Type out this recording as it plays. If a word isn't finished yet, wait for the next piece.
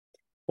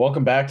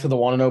Welcome back to the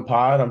Want to Know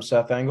Pod. I'm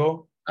Seth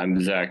Engle,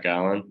 I'm Zach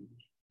Allen.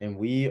 and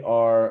we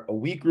are a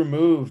week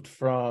removed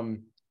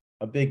from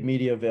a big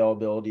media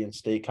availability in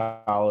State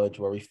College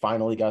where we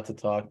finally got to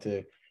talk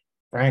to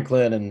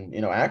Franklin and,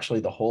 actually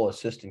the whole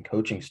assistant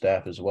coaching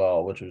staff as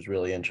well, which was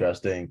really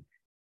interesting.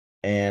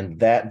 And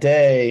that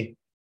day,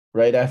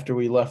 right after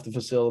we left the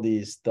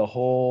facilities, the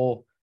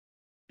whole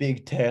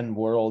Big Ten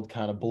world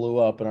kind of blew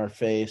up in our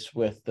face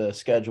with the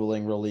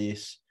scheduling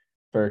release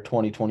for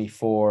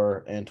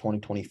 2024 and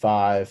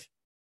 2025.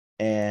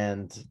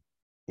 And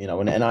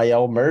an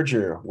NIL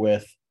merger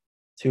with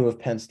two of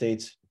Penn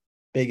State's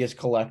biggest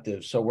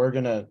collectives. So we're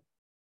gonna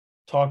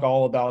talk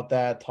all about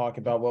that, talk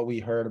about what we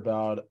heard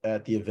about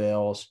at the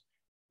avails.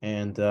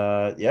 And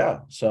yeah.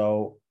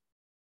 So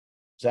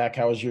Zach,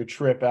 how was your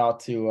trip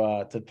out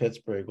to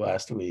Pittsburgh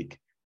last week?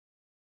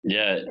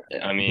 Yeah,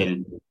 I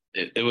mean,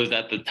 it was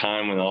at the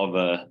time when all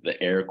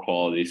the air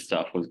quality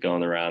stuff was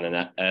going around,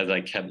 and as I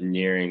kept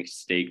nearing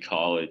State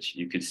College,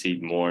 you could see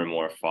more and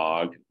more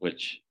fog,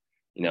 which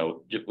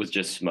was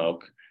just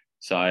smoke.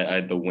 So I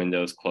had the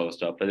windows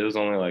closed up, but it was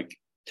only like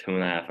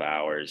 2.5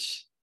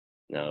 hours.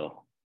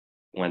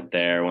 Went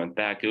there, went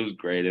back. It was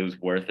great. It was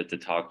worth it to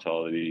talk to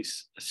all of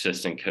these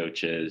assistant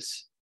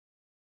coaches,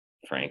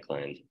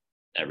 Franklin,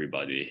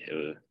 everybody.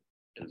 It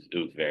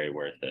was very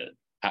worth it.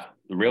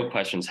 The real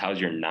question is, how's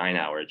your 9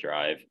 hour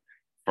drive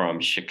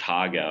from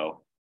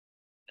Chicago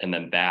and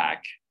then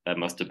back? That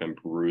must have been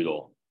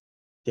brutal.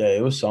 Yeah,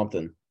 it was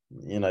something.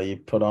 You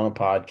put on a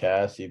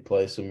podcast, you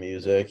play some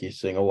music, you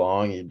sing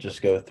along, you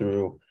just go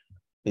through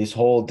these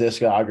whole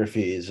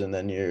discographies, and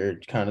then you're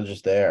kind of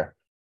just there.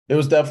 It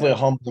was definitely a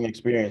humbling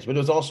experience, but it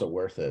was also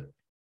worth it.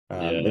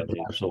 Yeah. It was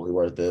absolutely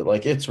worth it.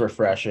 Like, it's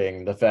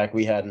refreshing. The fact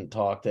we hadn't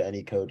talked to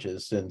any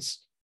coaches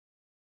since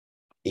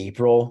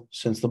April,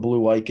 since the blue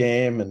white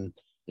game, and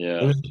it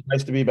Yeah. was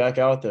nice to be back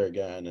out there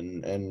again,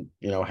 and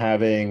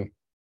having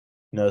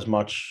as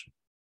much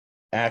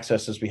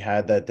access as we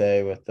had that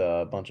day with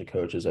a bunch of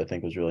coaches, I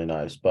think was really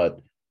nice. But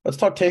let's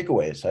talk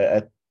takeaways.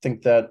 I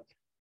think that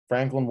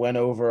Franklin went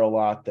over a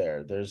lot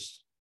there.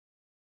 There's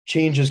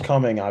changes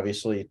coming,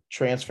 obviously.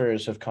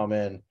 Transfers have come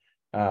in.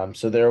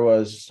 So there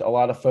was a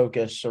lot of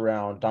focus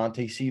around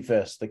Dante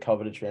Cephas, the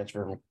coveted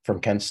transfer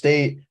from Kent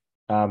State,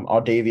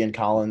 Audavian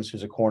Collins,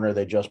 who's a corner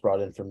they just brought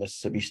in from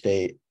Mississippi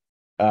State,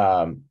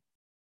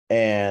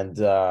 and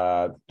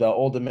the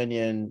Old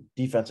Dominion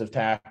defensive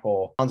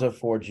tackle, Alonzo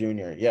Ford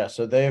Jr. Yeah,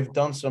 so they've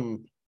done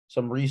some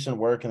recent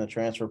work in the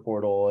transfer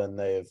portal, and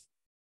they've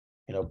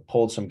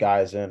pulled some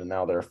guys in, and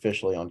now they're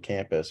officially on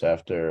campus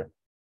after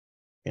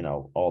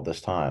all this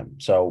time.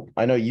 So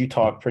I know you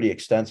talked pretty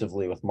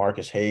extensively with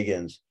Marcus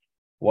Hagans.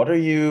 What are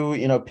you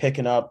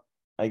picking up,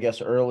 I guess,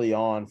 early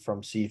on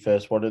from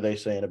Cephas? What are they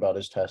saying about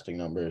his testing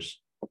numbers?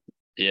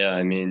 Yeah,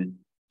 I mean,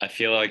 I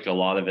feel like a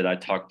lot of it. I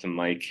talked to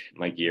Mike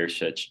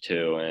Yersich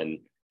too, and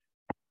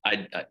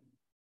I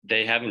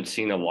they haven't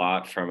seen a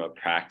lot from a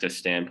practice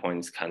standpoint.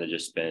 It's kind of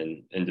just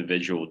been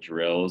individual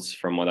drills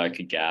from what I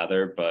could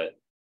gather, but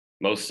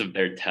most of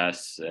their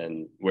tests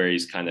and where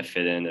he's kind of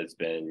fit in has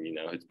been,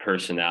 his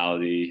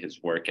personality, his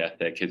work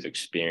ethic, his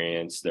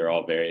experience. They're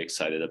all very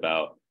excited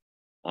about.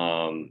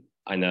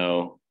 I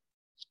know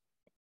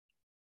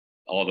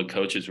all the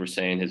coaches were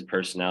saying his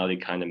personality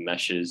kind of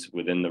meshes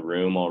within the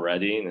room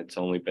already, and it's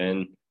only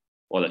been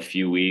a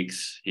few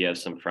weeks. He has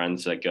some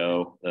friends that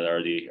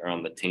already are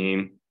on the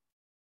team,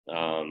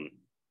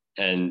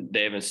 and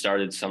they haven't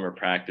started summer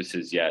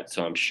practices yet.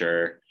 So I'm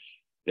sure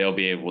they'll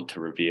be able to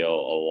reveal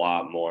a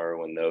lot more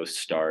when those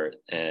start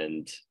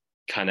and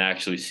kind of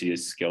actually see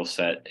his skill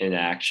set in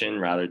action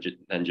rather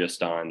than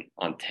just on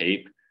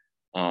tape.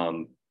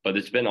 But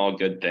it's been all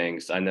good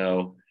things. I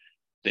know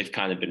they've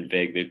kind of been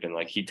vague. They've been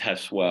like, he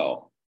tests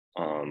well.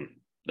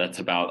 That's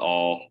about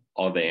all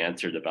they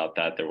answered about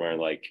that. There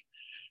weren't like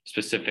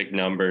specific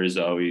numbers.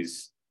 Oh,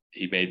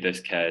 he made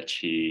this catch.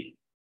 He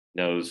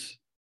knows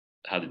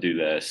how to do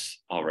this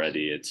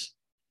already. It's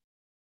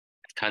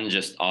kind of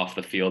just off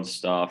the field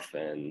stuff,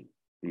 and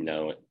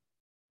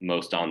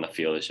most on the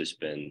field has just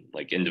been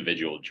like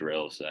individual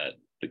drills that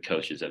the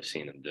coaches have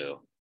seen him do.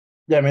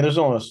 Yeah, I mean, there's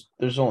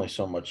only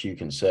so much you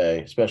can say,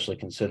 especially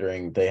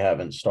considering they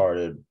haven't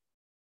started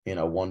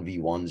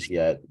 1v1s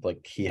yet.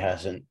 Like, he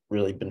hasn't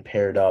really been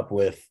paired up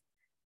with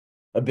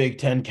a Big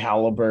Ten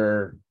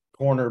caliber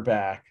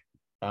cornerback,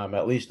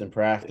 at least in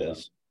practice.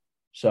 Yeah.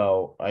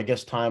 So I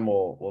guess time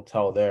will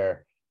tell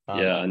there.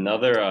 Yeah,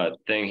 another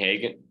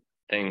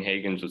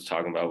Hagens was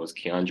talking about was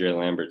Keandre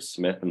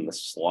Lambert-Smith in the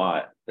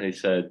slot. He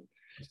said,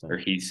 he's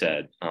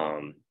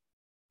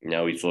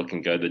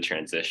looking good. The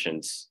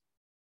transitions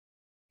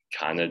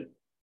kind of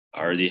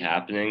already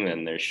happening,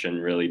 and there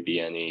shouldn't really be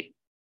any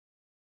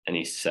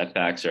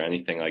setbacks or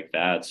anything like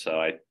that. So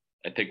I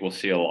think we'll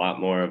see a lot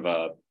more of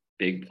a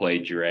big play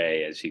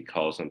Dre, as he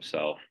calls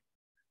himself,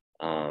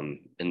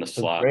 in the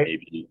slot,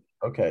 maybe.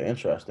 Okay,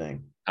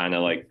 interesting. Kind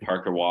of like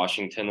Parker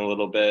Washington a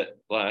little bit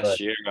last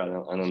year. I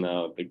don't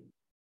know.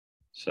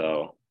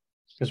 So,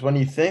 because when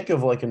you think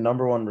of like a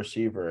number one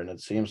receiver, and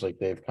it seems like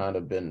they've kind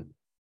of been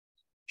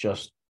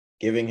just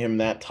giving him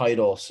that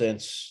title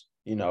since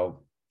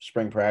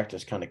spring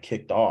practice kind of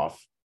kicked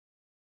off,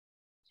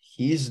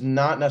 he's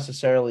not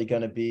necessarily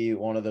going to be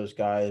one of those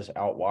guys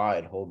out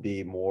wide. He'll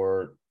be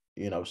more,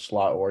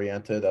 slot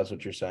oriented. That's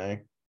what you're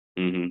saying.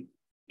 Mm-hmm.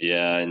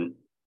 Yeah. And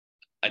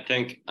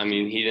I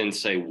mean, he didn't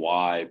say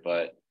why,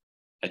 but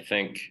I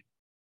think,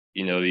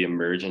 the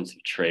emergence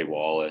of Trey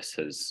Wallace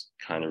has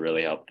kind of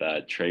really helped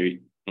that. Trey,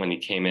 when he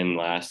came in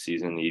last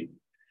season, he'd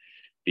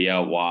be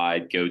out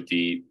wide, go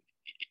deep.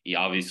 He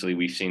obviously,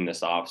 we've seen this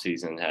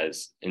offseason,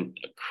 has a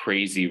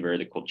crazy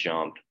vertical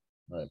jump.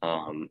 Right.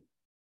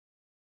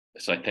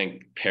 So I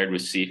think paired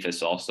with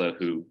Cephas also,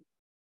 who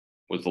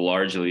was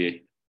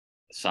largely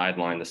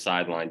to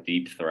sideline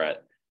deep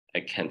threat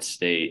at Kent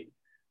State.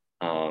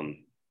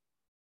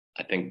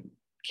 I think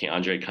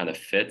Keandre kind of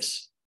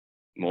fits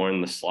more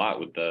in the slot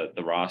with the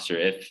roster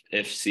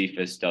if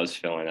Cephas does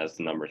fill in as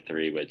the number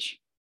 3, which,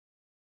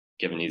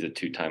 given he's a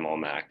 2-time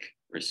All-MAC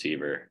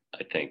receiver,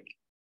 I think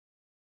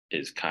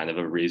is kind of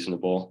a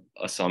reasonable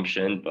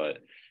assumption. But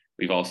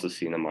we've also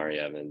seen Amari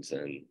Evans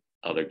and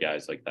other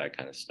guys like that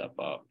kind of step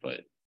up.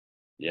 But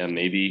yeah,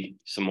 maybe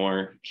some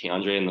more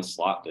Keandre in the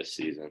slot this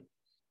season.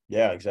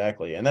 Yeah,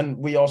 exactly. And then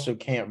we also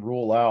can't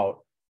rule out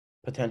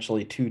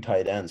potentially 2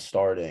 tight ends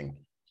starting.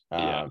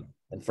 Yeah.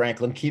 And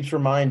Franklin keeps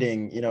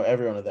reminding,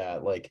 everyone of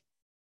that. Like,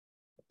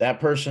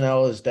 that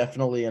personnel is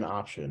definitely an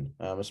option,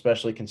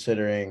 especially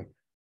considering,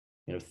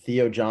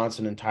 Theo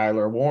Johnson and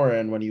Tyler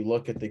Warren, when you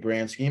look at the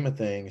grand scheme of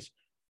things,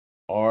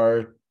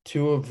 are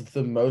 2 of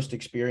the most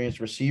experienced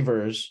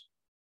receivers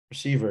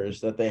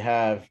that they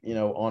have,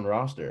 on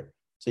roster.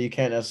 So you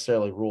can't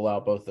necessarily rule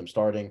out both of them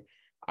starting.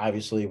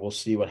 Obviously, we'll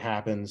see what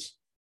happens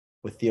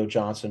with Theo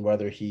Johnson,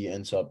 whether he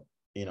ends up,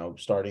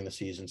 starting the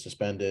season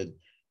suspended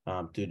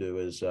due to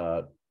his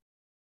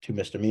 2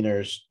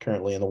 misdemeanors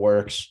currently in the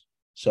works.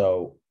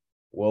 So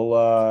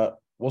we'll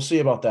see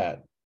about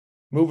that.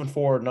 Moving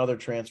forward, another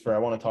transfer, I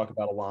want to talk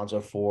about Alonzo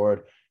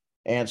Ford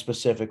and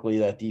specifically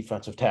that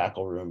defensive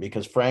tackle room,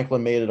 because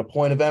Franklin made it a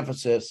point of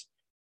emphasis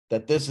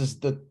that this is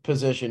the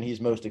position he's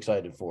most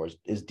excited for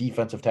is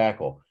defensive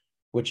tackle,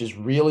 which is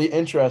really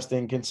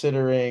interesting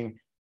considering,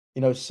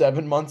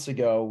 7 months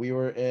ago we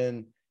were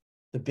in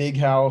the Big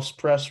House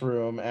press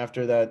room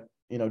after that,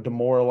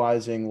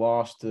 demoralizing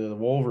loss to the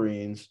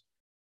Wolverines,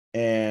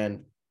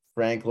 and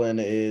Franklin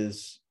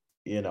is,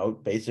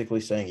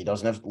 basically saying he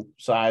doesn't have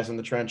size in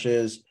the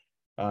trenches.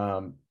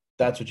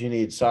 That's what you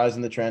need, size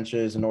in the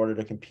trenches in order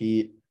to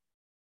compete,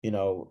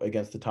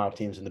 against the top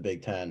teams in the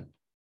Big Ten.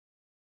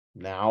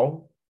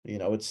 Now,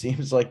 it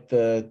seems like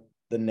the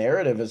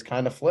narrative is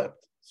kind of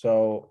flipped.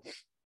 So,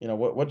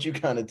 what you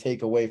kind of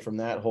take away from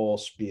that whole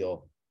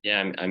spiel?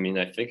 Yeah, I mean,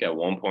 I think at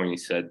one point he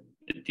said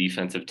the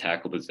defensive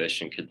tackle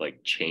position could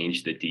like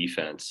change the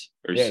defense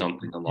or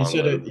something along those.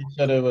 He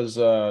said it was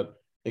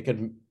it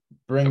could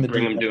bring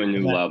them to a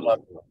new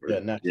level. Yeah,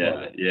 next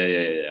level.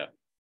 Yeah.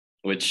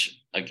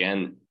 Which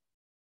again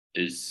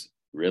is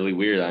really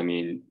weird. I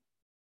mean,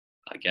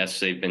 I guess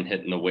they've been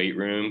hitting the weight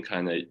room,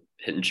 kind of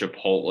hitting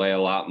Chipotle a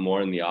lot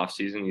more in the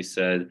offseason. He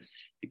said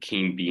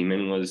Akeem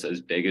Beeman was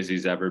as big as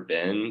he's ever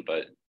been,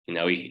 but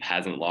he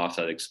hasn't lost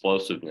that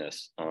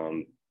explosiveness.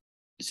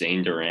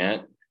 Zane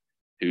Durant,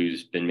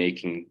 who's been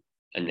making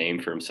a name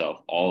for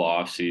himself all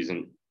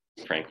offseason,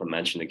 Franklin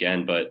mentioned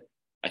again, but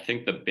I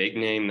think the big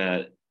name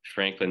that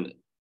Franklin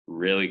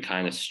really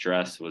kind of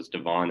stressed was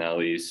Devon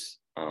Ellie's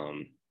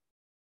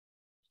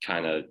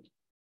kind of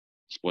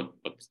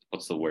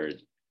what's the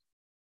word?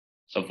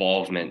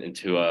 Evolvement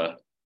into a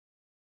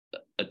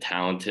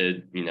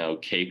talented,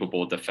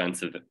 capable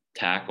defensive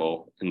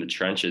tackle in the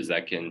trenches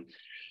that can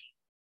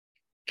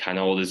kind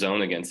of hold his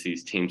own against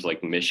these teams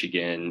like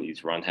Michigan,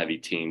 these run heavy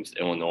teams.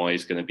 Illinois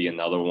is going to be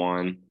another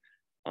one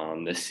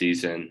this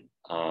season.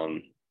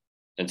 And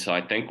so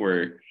I think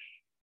we're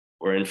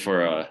in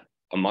for a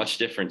much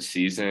different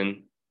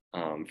season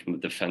from the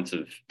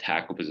defensive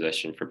tackle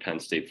position for Penn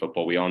State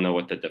football. We all know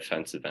what the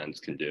defensive ends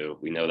can do.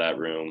 We know that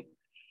room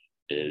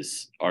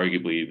is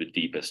arguably the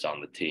deepest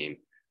on the team.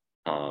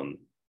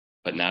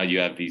 But now you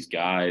have these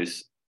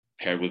guys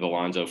paired with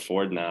Alonzo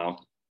Ford now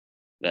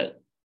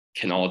that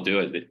can all do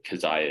it.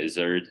 Keziah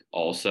Izzard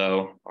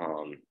also.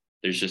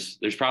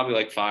 There's probably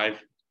like five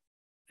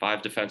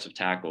defensive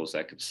tackles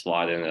that could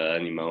slot in at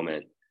any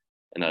moment,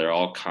 and that are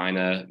all kind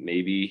of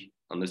maybe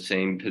on the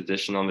same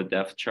position on the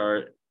depth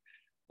chart.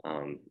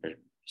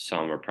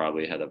 Some are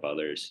probably ahead of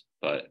others,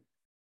 but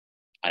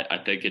I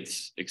think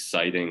it's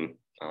exciting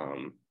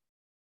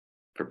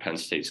for Penn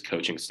State's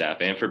coaching staff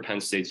and for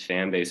Penn State's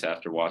fan base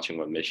after watching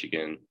what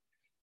Michigan,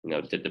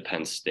 did to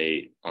Penn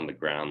State on the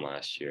ground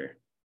last year.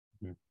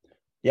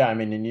 Yeah, I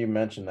mean, and you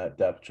mentioned that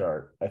depth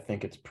chart. I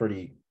think it's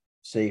pretty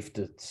safe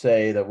to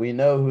say that we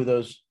know who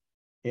those,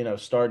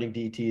 starting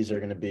DTs are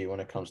going to be when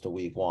it comes to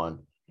week 1.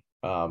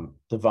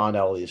 Devon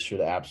Elliott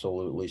should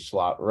absolutely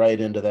slot right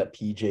into that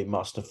PJ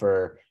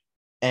Mustipher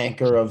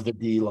anchor of the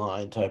D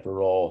line type of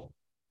role.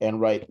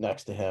 And right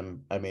next to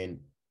him, I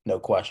mean, no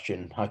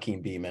question,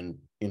 Hakeem Beeman,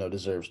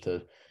 deserves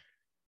to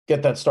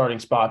get that starting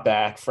spot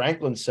back.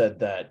 Franklin said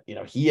that,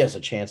 he has a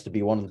chance to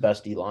be one of the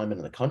best D linemen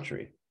in the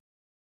country.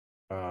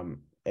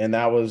 And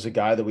that was a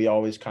guy that we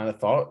always kind of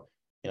thought,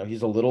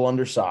 he's a little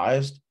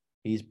undersized.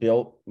 He's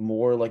built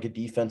more like a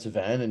defensive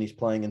end and he's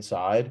playing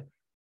inside.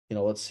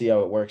 Let's see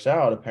how it works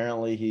out.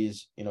 Apparently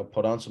he's,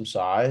 put on some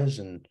size,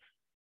 and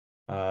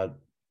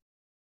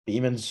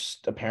Beeman's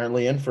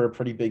apparently in for a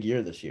pretty big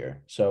year this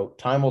year. So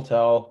time will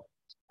tell.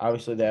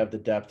 Obviously they have the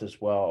depth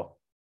as well.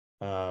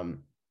 I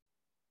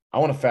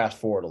want to fast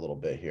forward a little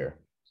bit here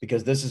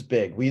because this is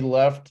big. We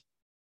left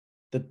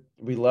the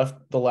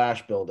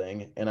Lash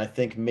building, and I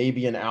think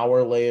maybe an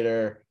hour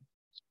later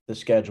the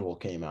schedule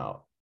came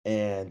out,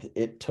 and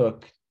it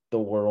took the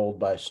world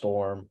by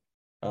storm.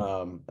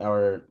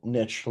 Our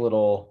niche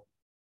little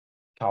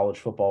college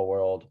football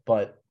world,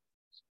 but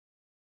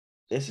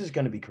this is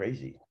going to be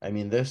crazy. I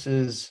mean,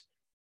 these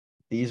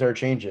are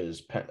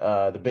changes.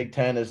 The Big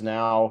Ten is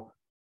now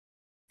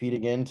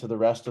feeding into the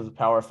rest of the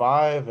Power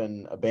Five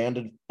and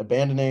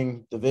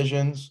abandoning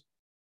divisions,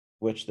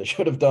 which they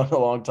should have done a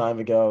long time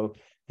ago,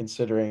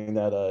 considering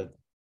that a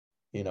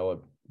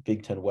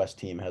Big Ten West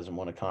team hasn't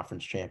won a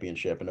conference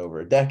championship in over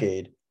a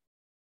decade.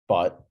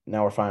 But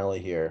now we're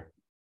finally here.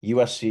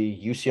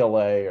 USC,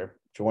 UCLA are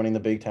joining the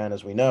Big Ten,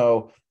 as we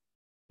know.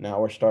 Now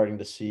we're starting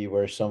to see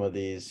where some of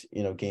these,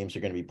 games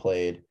are going to be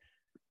played.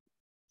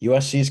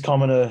 USC's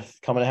coming to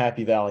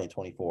Happy Valley in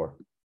 24.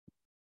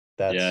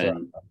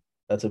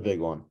 That's a big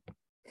one.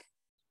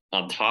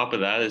 On top of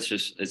that,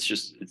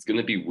 it's going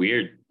to be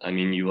weird. I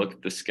mean, you look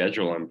at the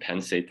schedule, and Penn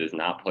State does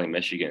not play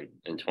Michigan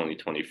in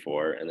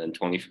 2024, and then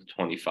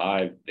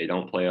 2025 they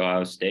don't play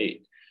Ohio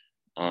State.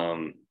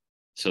 So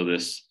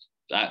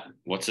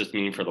what's this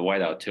mean for the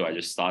whiteout too? I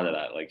just thought of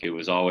that. Like, it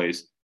was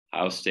always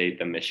Ohio State,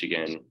 then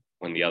Michigan,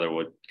 when the other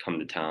would come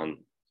to town,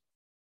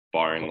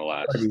 barring the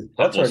last.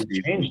 That's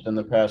already changed in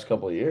the past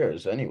couple of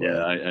years, anyway.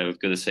 Yeah, I was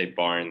going to say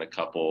barring the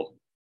couple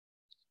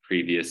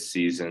previous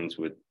seasons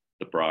with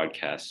the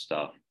broadcast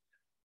stuff.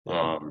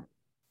 Yeah.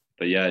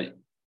 But yeah,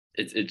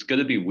 it's going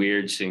to be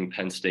weird seeing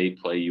Penn State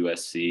play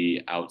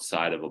USC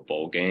outside of a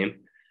bowl game,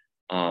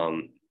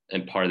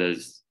 and part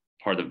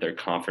of their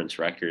conference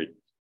record.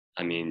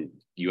 I mean,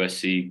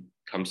 USC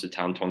comes to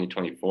town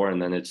 2024,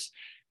 and then it's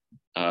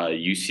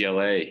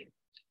UCLA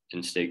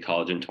in State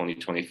College in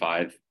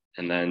 2025,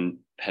 and then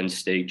Penn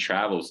State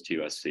travels to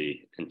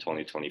USC in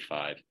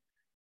 2025.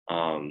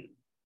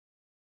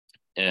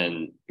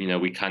 And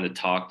we kind of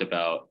talked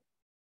about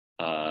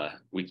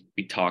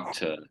we talked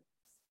to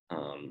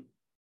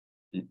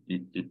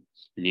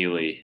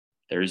Neely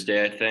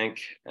Thursday, I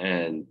think,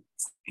 and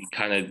he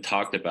kind of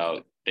talked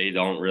about they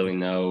don't really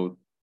know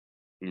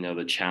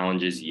the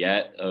challenges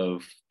yet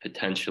of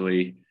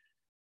potentially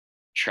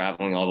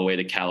traveling all the way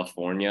to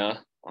California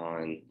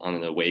on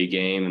an away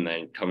game and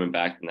then coming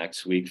back the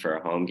next week for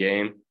a home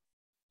game.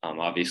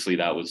 Obviously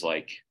that was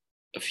like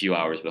a few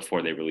hours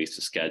before they released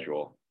the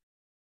schedule.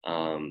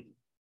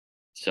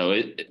 So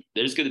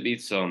there's going to be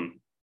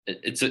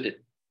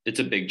it's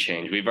a big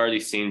change. We've already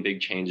seen big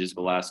changes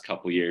the last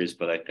couple of years,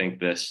 but I think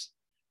this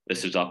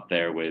is up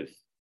there with,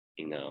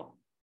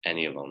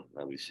 any of them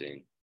that we've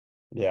seen.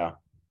 Yeah.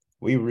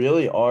 We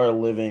really are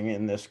living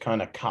in this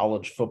kind of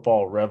college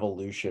football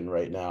revolution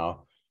right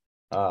now.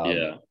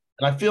 Yeah.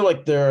 And I feel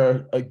like there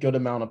are a good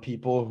amount of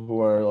people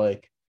who are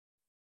like,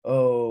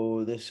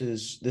 oh, this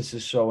is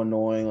so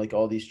annoying. Like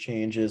all these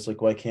changes,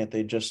 like, why can't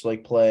they just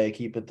like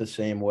keep it the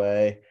same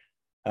way?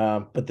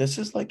 But this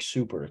is like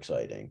super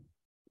exciting.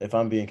 If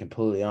I'm being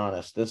completely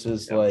honest, this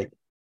is like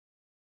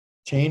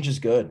change is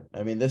good.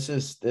 I mean, this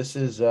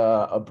is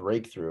a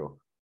breakthrough.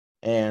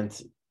 And,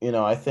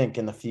 I think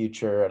in the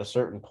future at a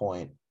certain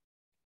point,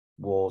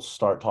 we'll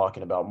start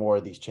talking about more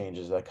of these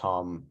changes that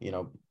come,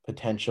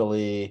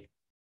 potentially,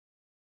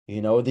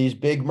 these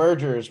big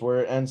mergers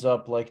where it ends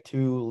up like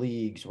two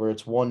leagues where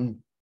it's one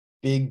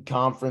big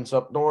conference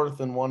up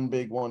north and one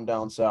big one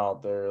down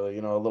south. They're,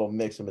 a little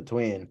mix in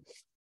between.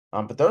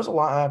 But there's a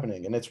lot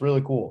happening, and it's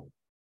really cool.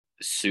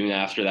 Soon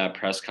after that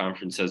press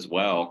conference as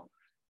well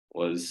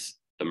was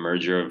the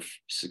merger of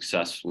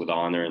Success with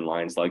Honor and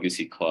Lions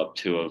Legacy Club,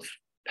 two of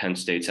Penn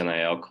State's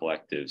NIL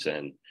collectives.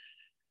 And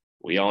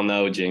we all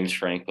know James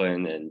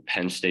Franklin and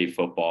Penn State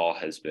football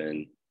has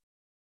been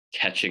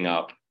catching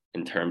up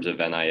in terms of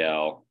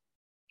NIL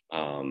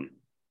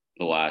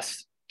the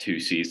last two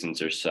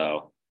seasons or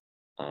so.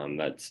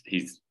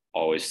 He's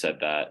always said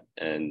that.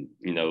 And,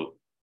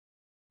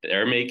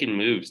 they're making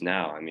moves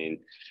now. I mean,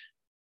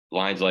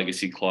 Lions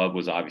Legacy Club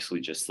was obviously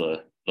just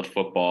the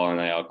football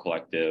NIL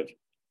collective.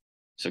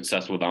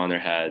 Success with Honor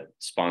had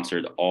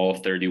sponsored all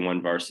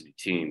 31 varsity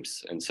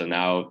teams. And so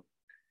now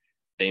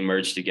they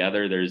merged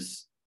together.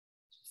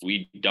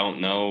 We don't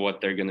know what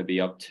they're going to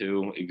be up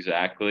to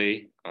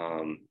exactly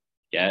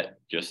yet,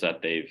 just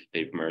that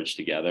they've merged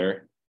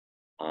together.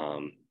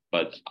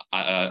 But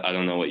I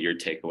don't know what your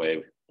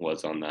takeaway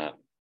was on that.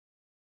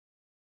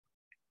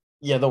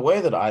 Yeah, the way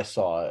that I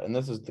saw it, and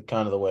this is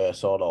the way I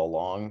saw it all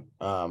along,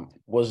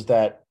 was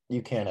that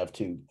you can't have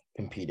two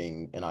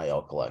competing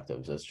NIL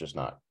collectives. It's just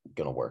not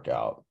going to work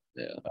out.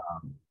 Yeah.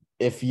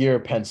 If you're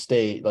Penn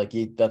State,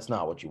 that's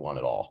not what you want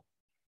at all.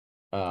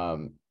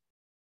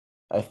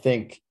 I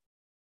think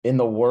in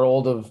the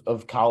world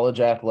of college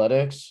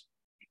athletics,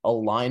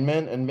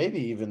 alignment, and maybe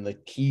even the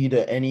key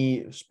to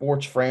any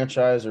sports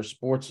franchise or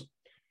sports,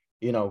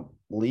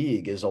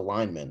 league is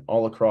alignment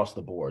all across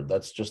the board.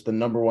 That's just the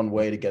number one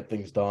way to get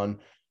things done.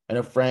 I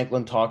know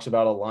Franklin talks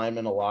about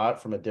alignment a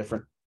lot from a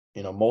different,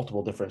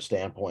 multiple different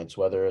standpoints,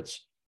 whether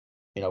it's,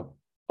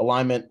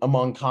 alignment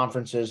among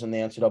conferences in the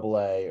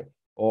NCAA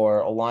or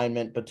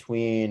alignment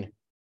between,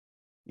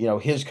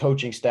 his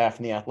coaching staff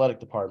in the athletic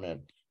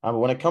department.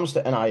 When it comes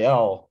to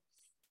NIL,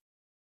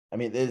 I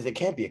mean, it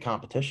can't be a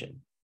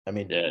competition. I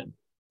mean, Yeah.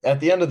 at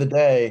the end of the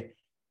day,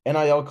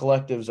 NIL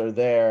collectives are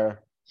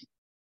there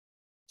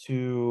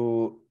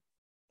to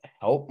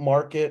help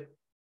market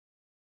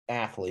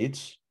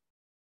athletes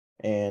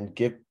and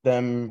give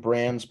them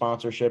brand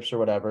sponsorships or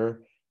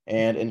whatever.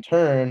 And in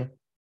turn,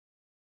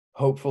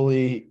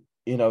 hopefully,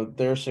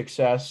 their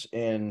success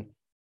in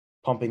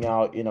pumping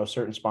out,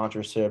 certain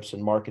sponsorships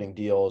and marketing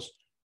deals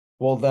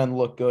will then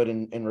look good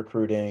in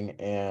recruiting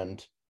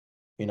and,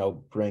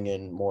 bring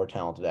in more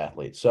talented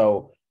athletes.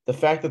 So the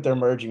fact that they're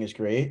merging is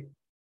great.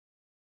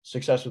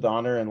 Success with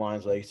Honor and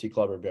Lions Legacy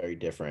Club are very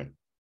different.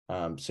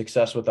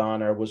 Success with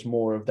Honor was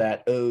more of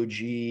that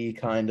OG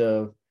kind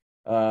of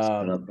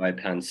Set up by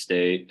Penn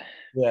State.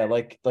 yeah,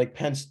 like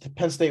Penn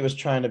State was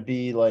trying to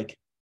be like,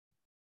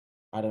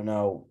 I don't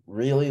know,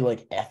 really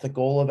like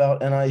ethical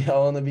about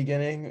NIL in the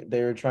beginning.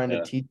 They were trying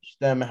to teach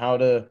them how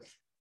to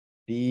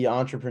be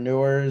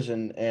entrepreneurs,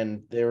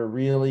 and they were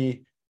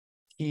really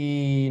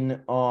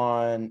keen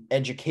on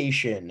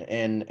education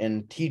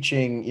and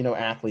teaching,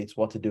 athletes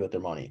what to do with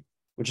their money,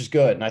 which is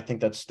good. And I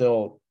think that's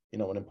still,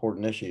 an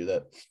important issue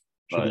that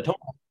should be taught.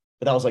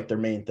 But that was like their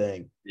main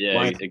thing. Yeah,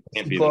 Lions it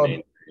can't be Club, the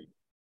main thing.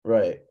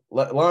 right.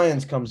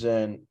 Lions comes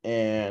in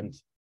and,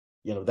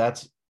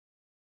 that's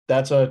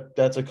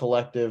a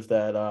collective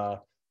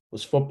that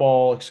was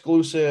football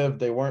exclusive.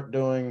 They weren't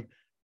doing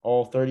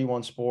all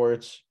 31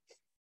 sports.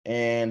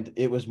 And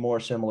it was more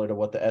similar to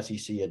what the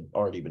SEC had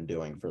already been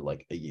doing for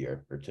like a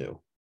year or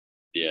two.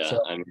 Yeah,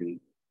 So I mean,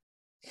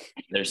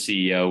 their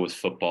CEO was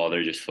football.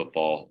 They're just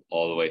football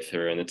all the way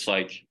through, and it's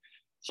like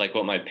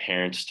what my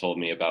parents told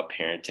me about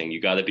parenting. You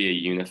got to be a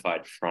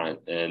unified front,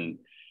 and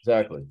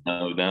exactly.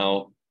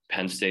 now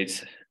Penn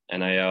State's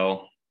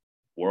NIL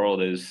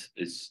world is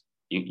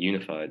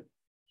unified.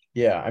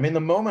 Yeah, I mean,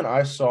 the moment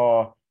I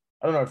saw,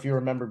 I don't know if you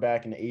remember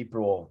back in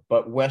April,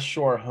 but West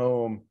Shore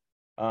Home,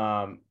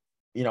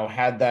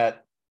 had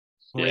that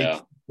Yeah,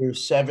 breakthrough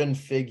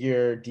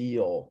seven-figure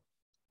deal,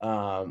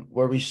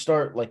 where we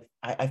start like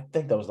I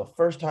think that was the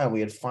first time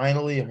we had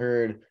finally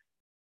heard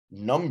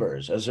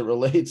numbers as it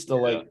relates to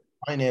yeah, like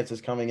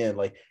finances coming in.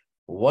 Like,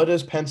 what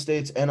does Penn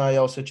State's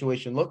NIL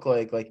situation look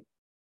like? Like,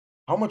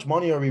 how much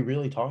money are we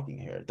really talking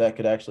here that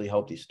could actually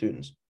help these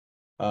students?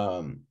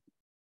 Um,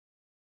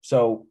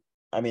 so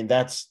I mean,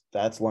 that's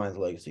Lions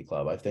Legacy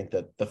Club. I think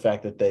that the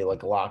fact that they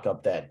like lock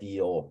up that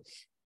deal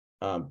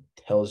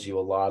tells you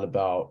a lot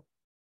about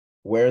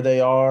where they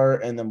are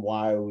and then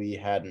why we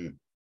hadn't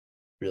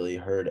really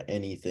heard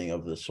anything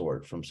of the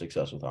sort from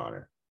Success with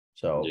Honor.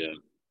 So yeah.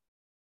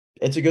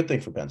 it's a good thing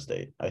for Penn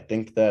State.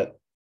 It's a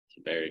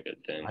very good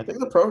thing. I think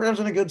the program's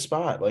in a good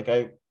spot.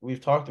 Like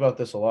we've talked about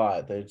this a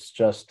lot. It's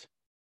just,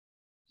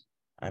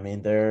 I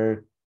mean,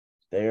 they're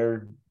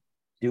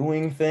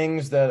doing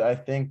things that I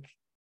think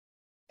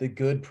the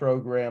good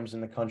programs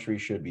in the country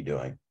should be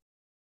doing.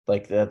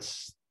 Like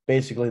that's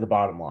basically the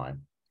bottom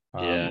line.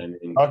 Yeah, I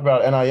mean, Talk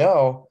about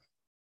NIL.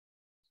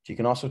 You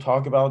can also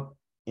talk about,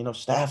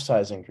 staff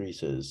size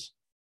increases.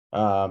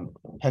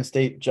 Penn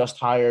State just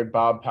hired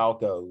Bob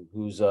Palco,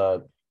 who's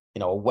a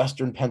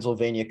Western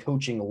Pennsylvania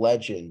coaching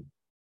legend.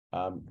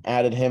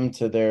 Added him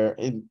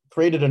to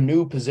created a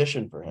new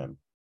position for him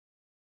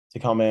to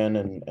come in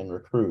and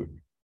recruit.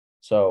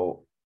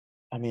 So,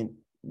 I mean,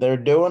 they're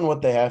doing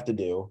what they have to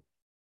do.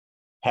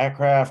 Pat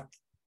Kraft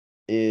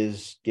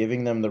is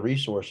giving them the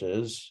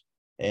resources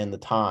and the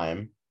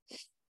time.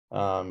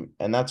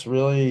 And that's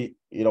really,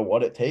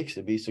 what it takes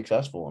to be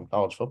successful in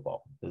college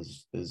football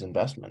is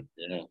investment.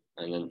 yeah.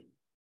 And then,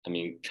 I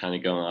mean, kind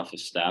of going off the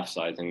staff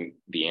side and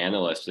the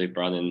analysts, they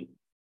brought in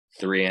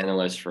 3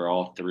 analysts for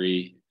all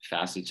 3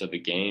 facets of the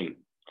game.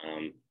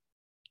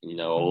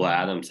 Ola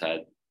Adams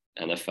had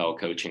NFL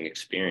coaching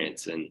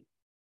experience, and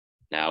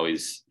now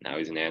he's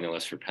an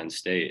analyst for Penn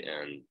State,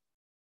 and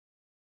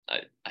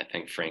I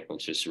think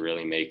Franklin's just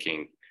really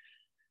making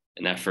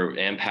an effort,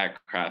 and Pat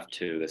Kraft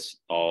too. This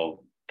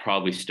all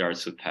probably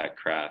starts with Pat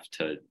Kraft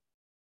to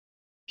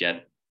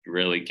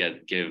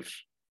give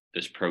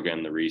this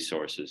program the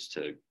resources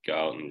to go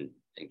out and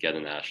get a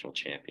national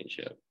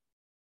championship.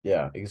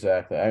 Yeah,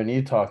 exactly. I mean,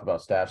 you talk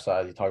about staff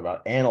size, you talk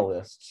about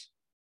analysts.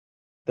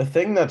 The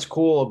thing that's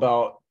cool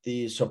about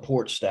these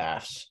support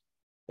staffs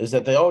is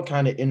that they all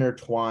kind of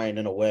intertwine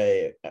in a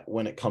way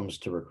when it comes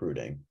to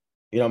recruiting.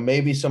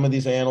 Maybe some of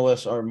these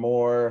analysts are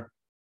more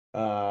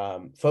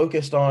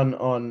focused on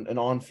an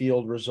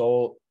on-field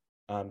result.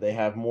 They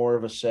have more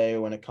of a say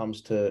when it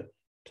comes to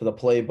the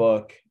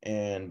playbook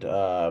and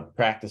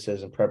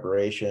practices and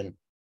preparation.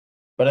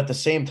 But at the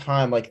same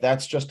time, like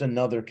that's just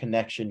another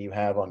connection you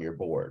have on your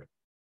board.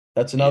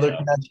 That's another Yeah.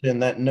 connection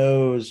that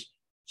knows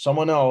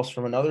someone else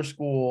from another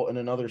school in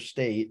another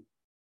state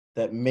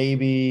that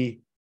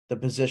maybe the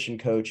position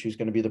coach who's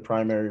going to be the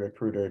primary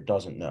recruiter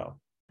doesn't know.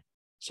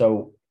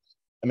 So,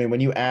 I mean,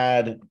 when you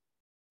add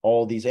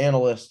all these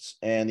analysts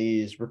and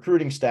these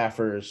recruiting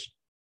staffers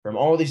from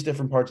all these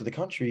different parts of the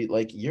country,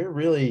 like you're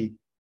really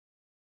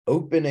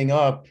opening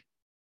up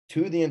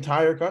to the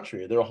entire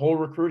country. They're a whole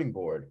recruiting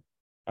board.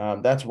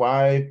 That's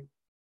why,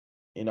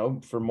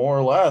 for more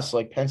or less,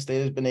 like Penn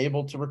State has been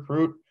able to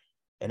recruit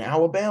in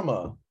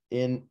Alabama,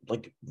 in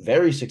like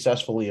very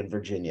successfully in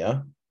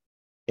Virginia,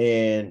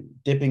 and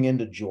dipping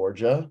into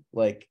Georgia,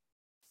 like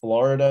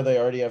Florida. They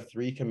already have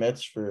 3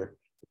 commits for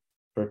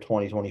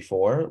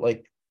 2024.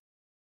 Like,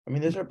 I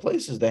mean, these are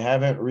places they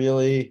haven't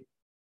really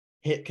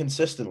hit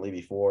consistently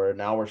before. And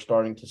now we're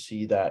starting to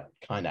see that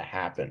kind of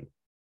happen.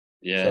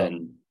 Yeah, So,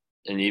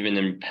 and even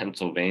in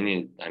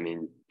Pennsylvania, I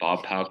mean,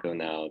 Bob Palco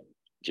now,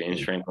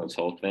 James Franklin's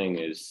whole thing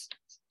is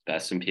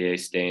best in PA,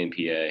 stay in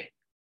PA.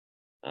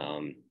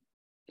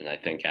 And I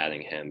think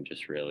adding him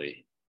just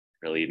really,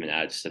 really even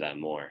adds to that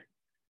more.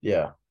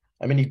 yeah.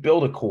 I mean, you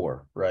build a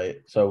core, right?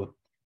 So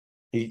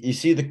you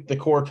see the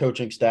core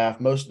coaching staff,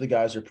 most of the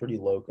guys are pretty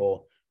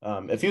local.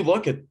 If you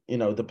look at,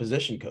 the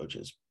position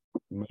coaches,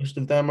 most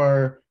of them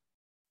are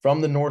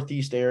from the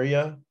Northeast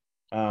area.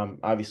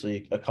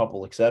 Obviously a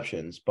couple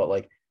exceptions, but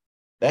like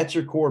that's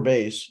your core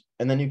base.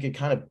 And then you can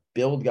kind of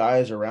build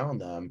guys around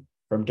them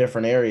from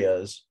different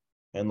areas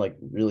and like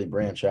really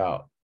branch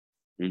out.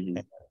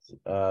 Mm-hmm.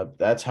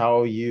 That's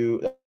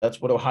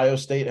what Ohio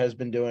State has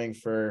been doing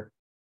for,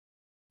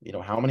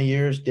 how many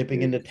years,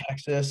 dipping into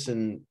Texas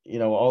and,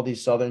 all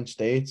these southern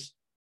states.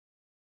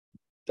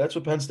 That's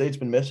what Penn State's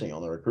been missing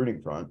on the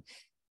recruiting front.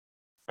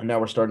 And now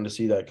we're starting to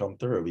see that come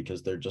through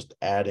because they're just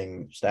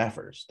adding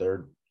staffers.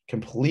 They're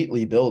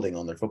completely building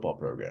on their football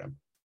program,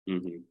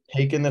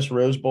 taking this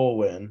Rose Bowl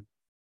win,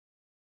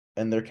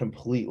 and they're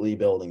completely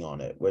building on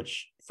it,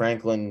 which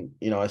Franklin,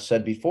 I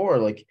said before,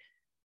 like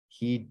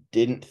he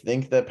didn't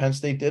think that Penn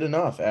State did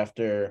enough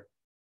after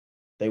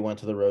they went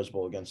to the Rose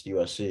Bowl against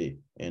USC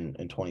in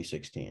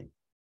 2016.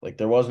 Like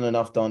there wasn't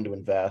enough done to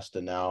invest.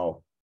 And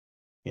now,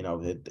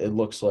 it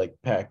looks like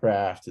Pat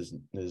Kraft is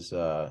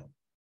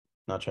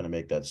not trying to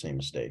make that same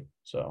mistake.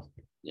 So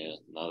yeah,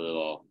 not at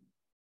all.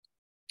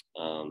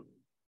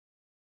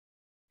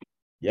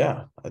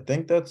 Yeah, I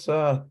think that's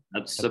about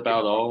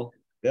all.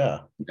 Yeah.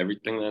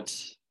 Everything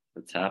that's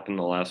happened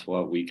the last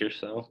week or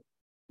so.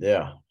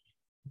 Yeah.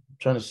 I'm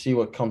trying to see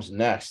what comes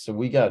next. So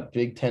we got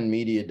Big Ten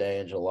Media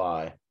Day in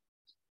July.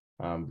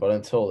 But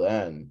until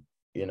then,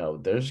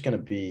 there's gonna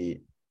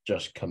be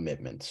just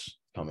commitments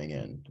coming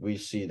in. We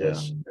see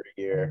this every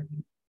year.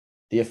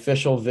 The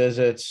official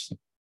visits,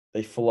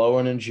 they flow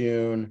in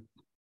June.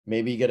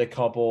 Maybe you get a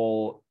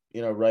couple,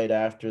 right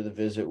after the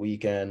visit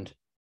weekend.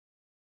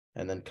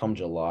 And then come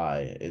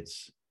July,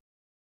 it's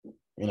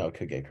it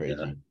could get crazy.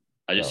 Yeah.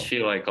 I just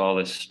feel like all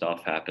this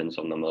stuff happens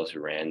on the most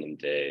random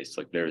days.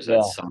 Like there's Yeah.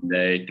 that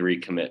Sunday, 3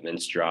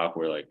 commitments drop.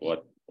 We're like,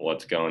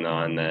 what's going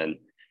on? Then,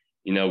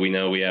 we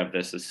know we have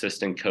this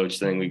assistant coach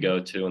thing we go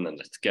to, and then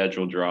the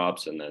schedule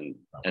drops, and then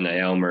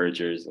NIL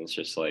mergers, and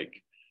it's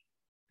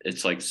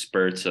like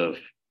spurts of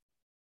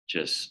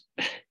just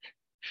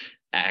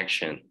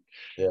action.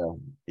 Yeah,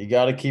 you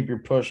got to keep your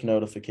push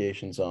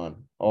notifications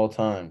on all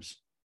times.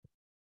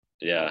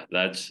 Yeah,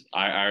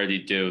 I already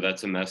do.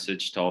 That's a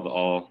message to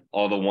all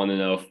the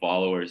 1-0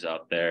 followers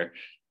out there.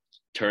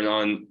 Turn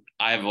on.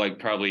 I have like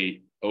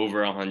probably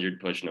over 100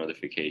 push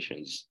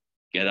notifications.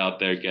 Get out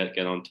there. Get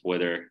on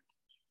Twitter.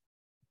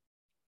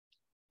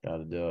 Got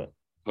to do it.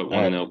 Put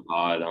 1-0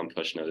 pod on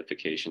push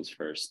notifications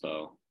first,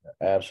 though.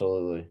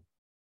 Absolutely.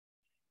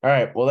 All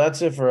right. Well,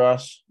 that's it for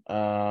us.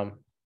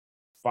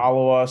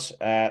 Follow us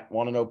at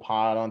 1-0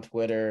 pod on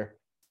Twitter.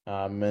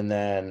 And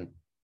then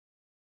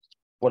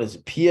what is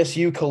it?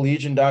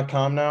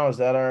 PSUcollegian.com now? Is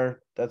that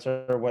that's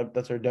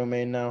our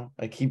domain now?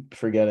 I keep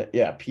forgetting.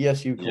 Yeah,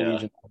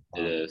 PSUcollegian.com.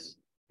 Yeah, it is.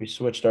 We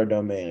switched our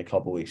domain a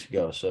couple weeks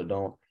ago, so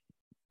don't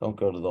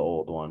go to the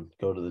old one.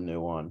 Go to the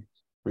new one.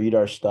 Read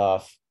our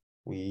stuff.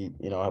 We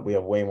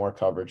have way more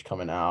coverage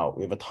coming out.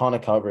 We have a ton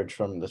of coverage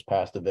from this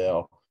past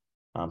avail.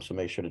 So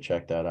make sure to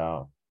check that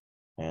out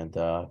and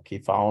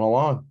keep following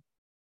along.